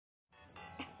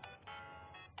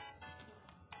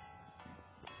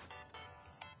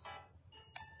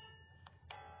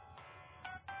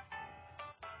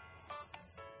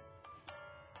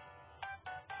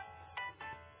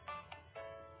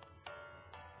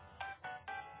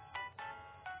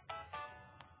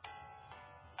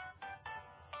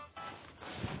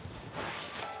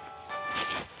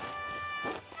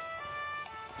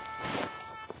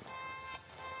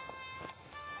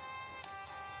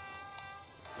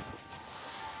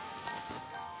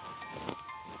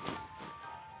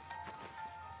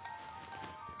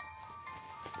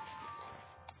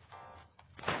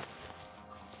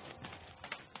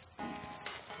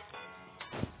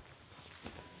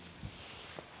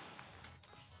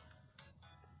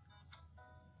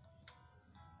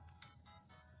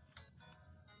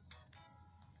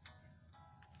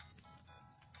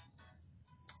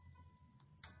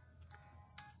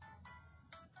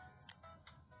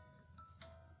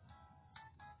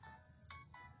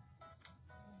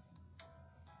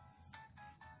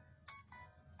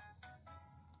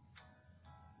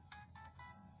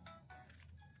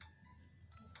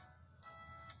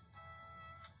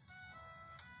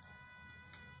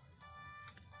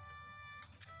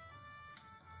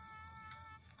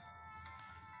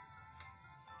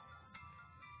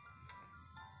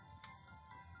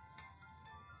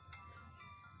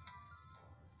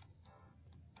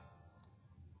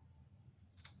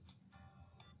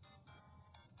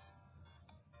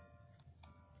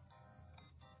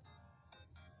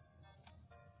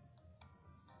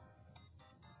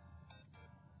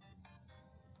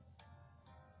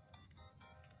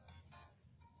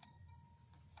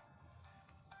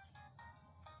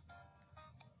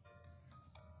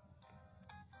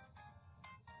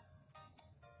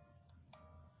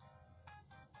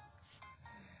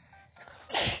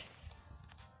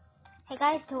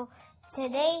guys, so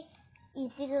today you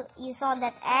saw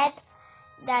that ad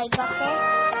that I got there.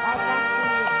 That's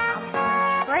actually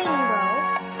Rainbow.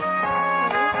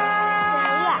 So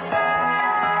yeah.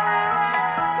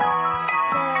 So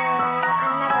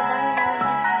I've never done one of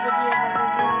these videos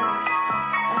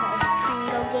of a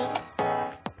Rainbow game.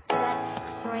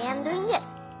 That's why I'm doing it.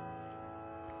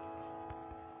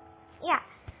 Yeah.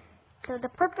 So the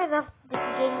purpose of this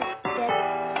game is that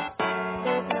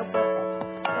there is no purpose.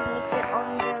 Just make your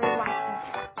own very wacky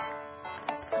track.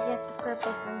 Just the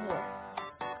purpose in here.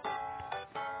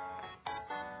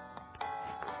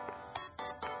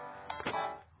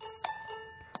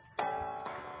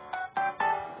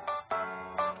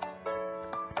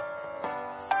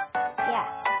 Yeah.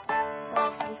 So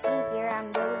you see here I'm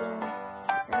building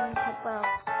some type of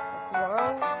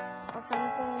world or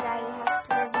something that I have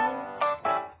to review.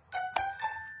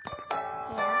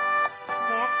 Yeah.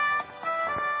 That.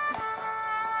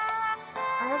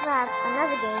 I also have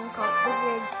another game called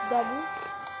Wizard Daddy.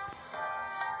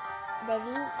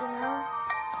 Daddy, you know.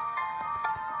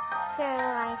 So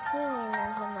I think you know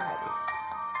him already.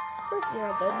 Who's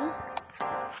your daddy?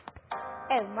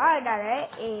 Oh, my daughter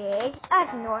is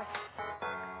North.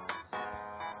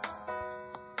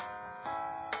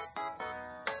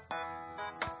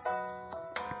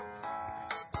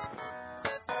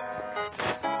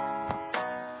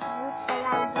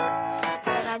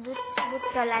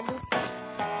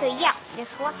 So yeah,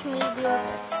 just watch me do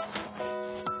this.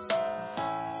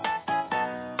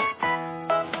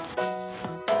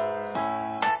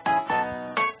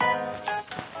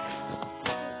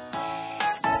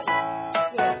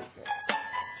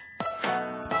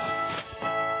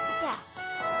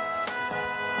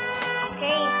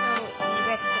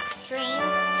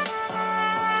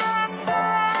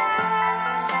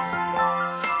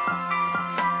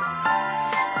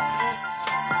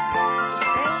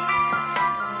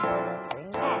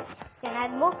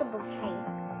 Multiple trains.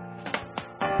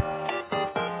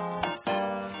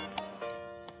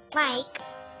 Like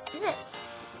this.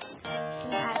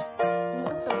 You have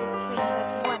multiple trains at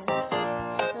once.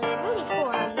 So it's really cool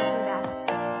how you do that.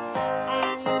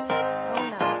 And oh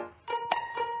no.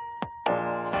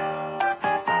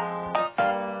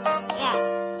 Yeah.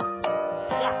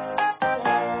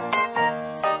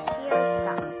 Here it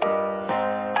comes.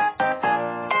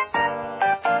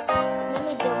 Let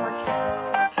me build more trains.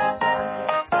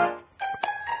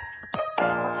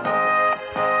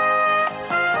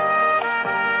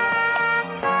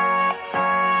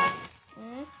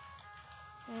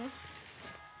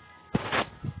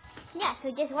 Yeah, so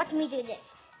just watch me do this.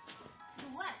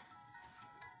 What?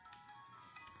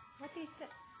 What do you say?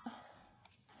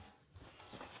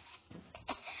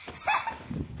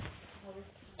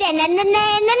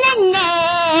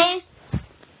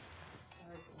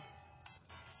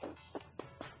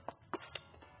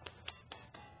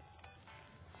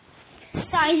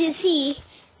 So as you see,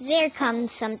 there comes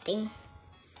something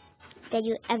that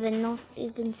you ever know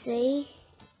you can say.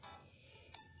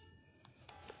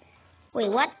 Wait,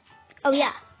 what? Oh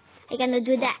yeah, I gonna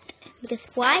do that. Because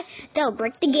why? They'll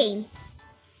break the game.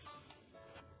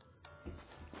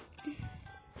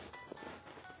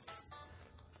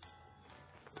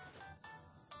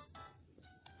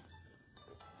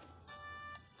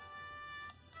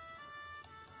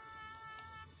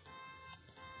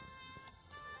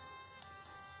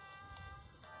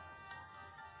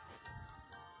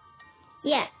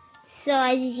 Yeah, so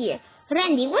as you see,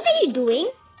 Randy, what are you doing?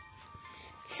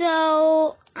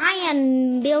 So I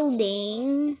am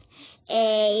building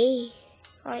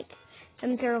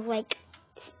some sort of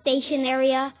station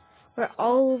area where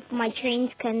all of my trains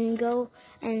can go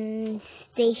and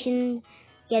station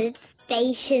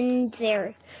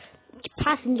their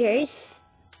passengers.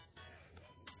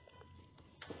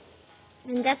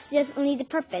 And that's just only the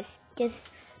purpose, just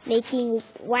making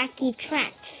wacky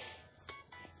tracks.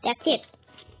 That's it.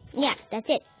 Yeah, that's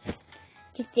it.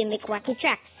 Just to make wacky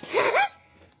tracks.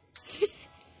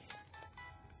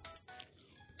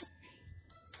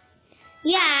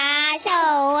 Yeah,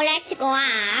 so let's go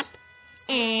up.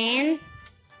 And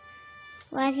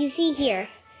well, as you see here,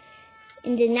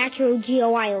 in the Natural Geo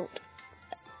Wild,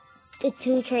 the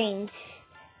two trains,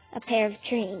 a pair of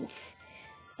trains,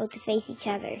 about to face each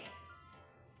other,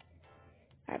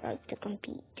 are about to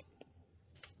compete.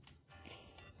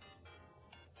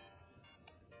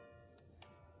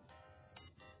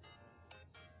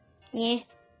 Yeah.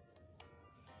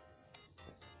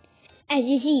 As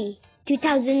you see,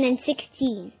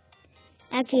 2016.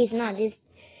 Actually, it's not. It's,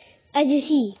 as you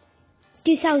see,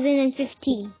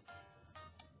 2015.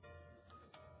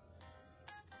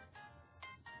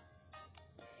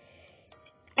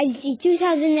 I see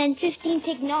 2015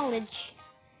 technology.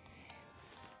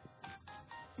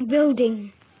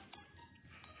 Building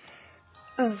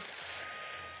of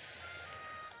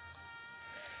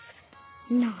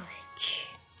knowledge.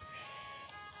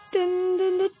 Dun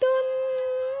dun dun dun.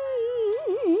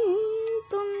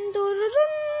 Dun dun dun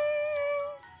dun.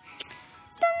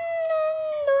 Dun dun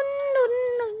dun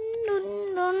dun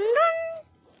dun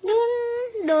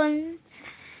dun dun.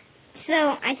 So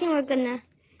I think we're gonna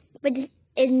put it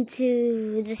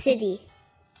into the city.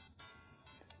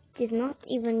 It is not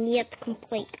even yet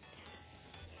complete.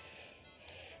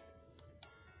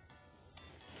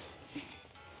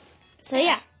 So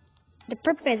yeah, the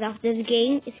purpose of this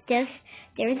game is just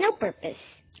there is no purpose.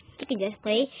 You can just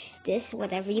play this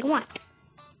whatever you want.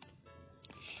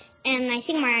 And I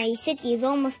think my city is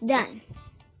almost done.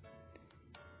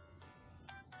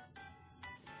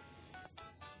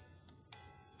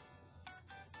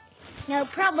 Now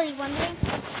probably wondering,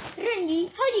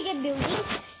 Randy, how do you get buildings?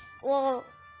 Well,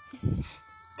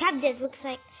 cabinet looks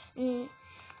like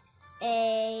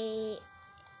a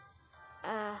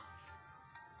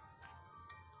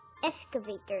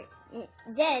excavator.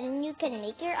 Then you can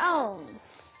make your own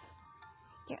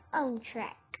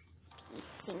track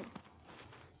thing.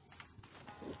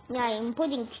 Now I'm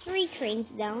putting 3 trains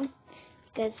down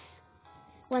because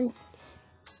one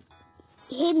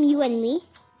him, you, and me.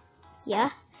 Yeah.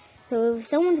 So if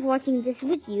someone's watching this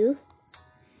with you,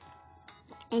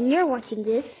 and you're watching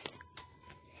this,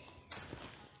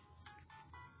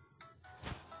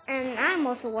 and I'm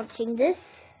also watching this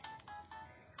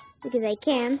because I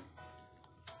can.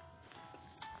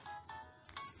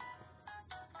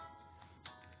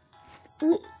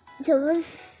 So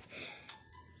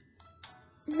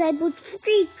I put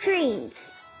 3 trains.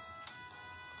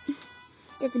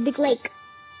 There's a big lake.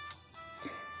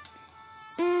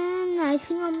 And I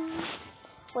think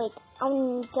wait, I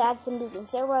need to add some buildings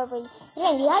here. Randy,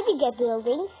 how do you get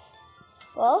buildings?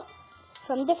 Well,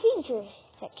 from the future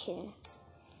section.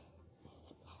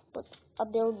 Put a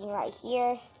building right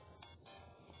here.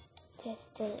 Just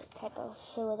to type of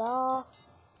show it all.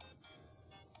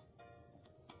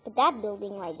 Put that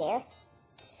building right there.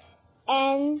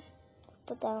 And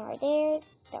put down right there,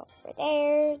 down right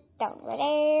there, down right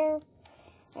there.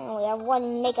 And we have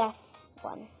one mega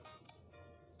one.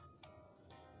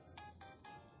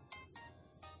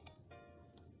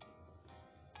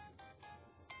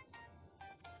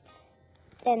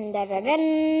 Dun dun dun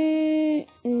dun.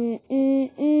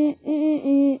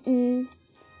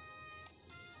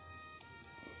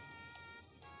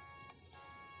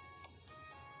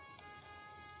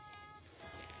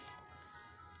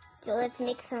 So let's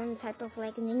make some type of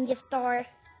like ninja star,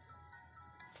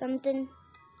 something.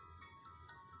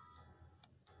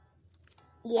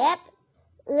 Yep,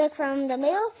 look from the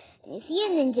middle and you see a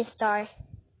ninja star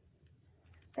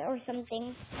or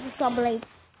something. Sublate.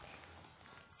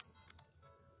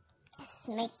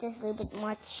 Make this a little bit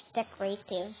much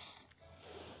decorative.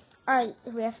 Alright,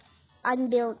 we have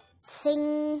unbuilt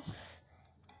things.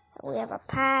 We have a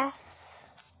path.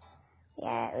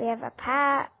 Yeah, we have a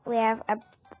path. We have a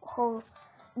whole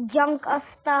junk of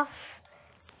stuff.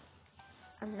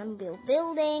 An unbuilt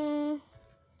building.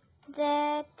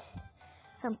 That.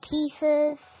 Some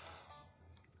pieces.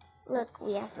 Look,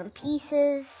 we have some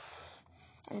pieces.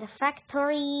 And the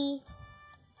factory.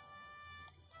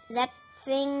 That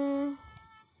thing.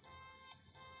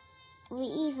 We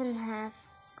even have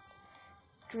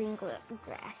green grass.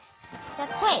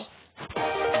 That's way.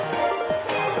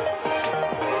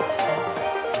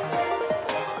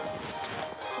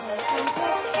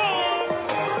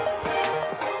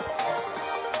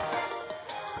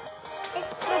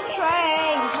 It's the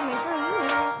train coming through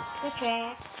the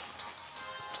tracks.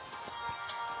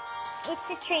 It's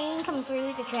the train coming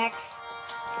through the tracks.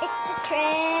 It's the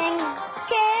train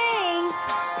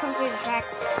coming through the tracks.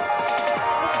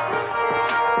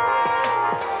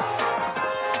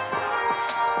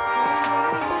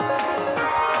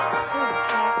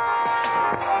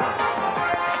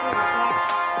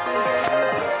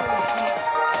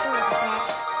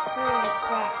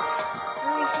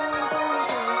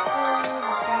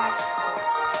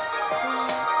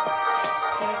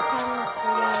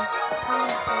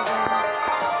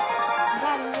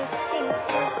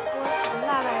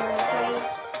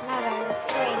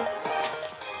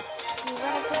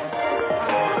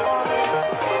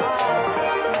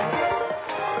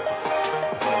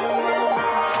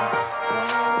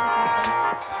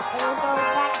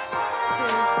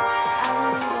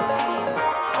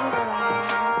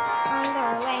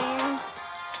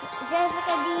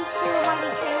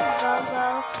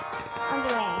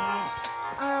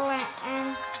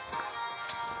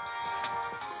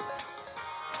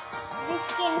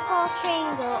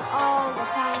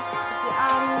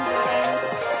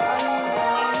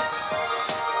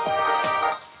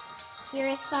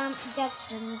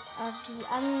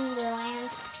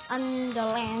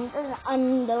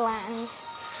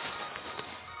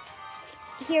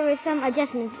 here are some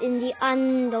adjustments in the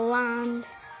Underland.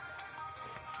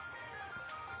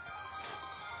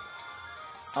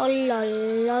 Oh la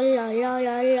la la la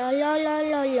la la la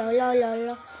la la la la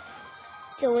la.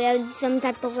 So we have some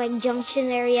type of like junction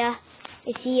area.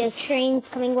 You see a train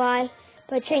coming by,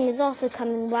 but a train is also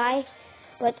coming by.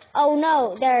 But oh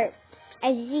no,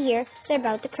 as you see here, they're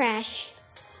about to crash.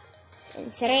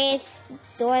 In 3,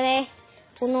 2,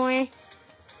 1.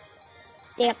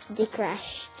 Yep, they crashed.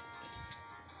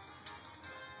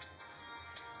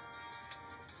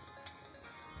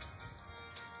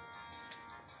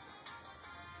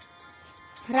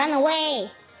 Run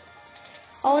away!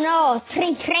 Oh no,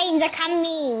 3 trains are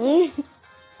coming!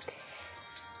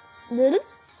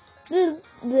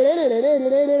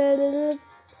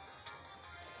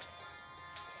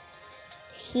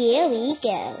 Here we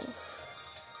go.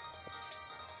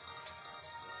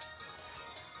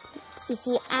 You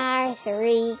see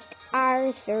R3,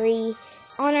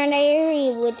 on an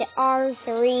area with the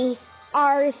R3,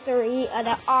 and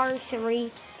the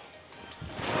R3.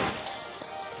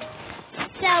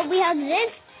 So we have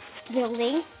this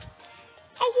building.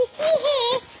 As you see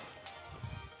here,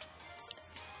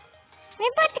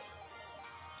 we're about to,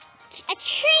 a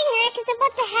train wreck is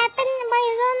about to happen, but I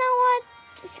don't know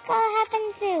what's gonna happen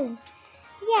soon.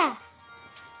 Yeah.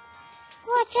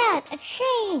 Watch out, a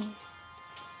train.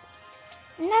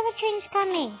 Another train's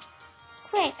coming.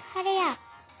 Quick, hurry up.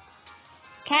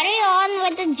 Carry on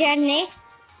with the journey.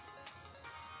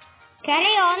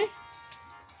 Carry on.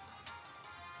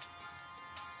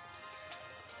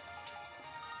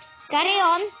 Carry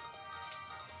on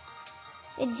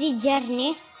with the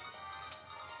journey.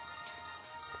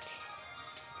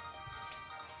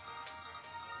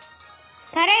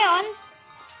 Carry on.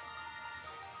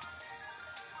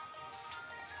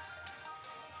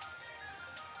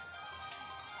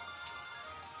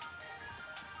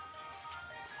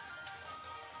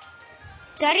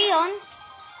 Carry on.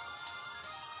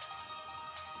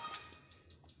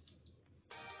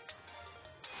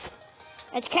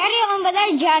 Let's carry on with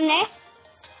our journey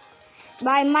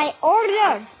by my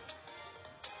order.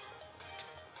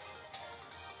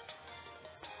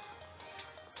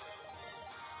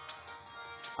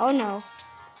 Oh no.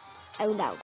 Oh no.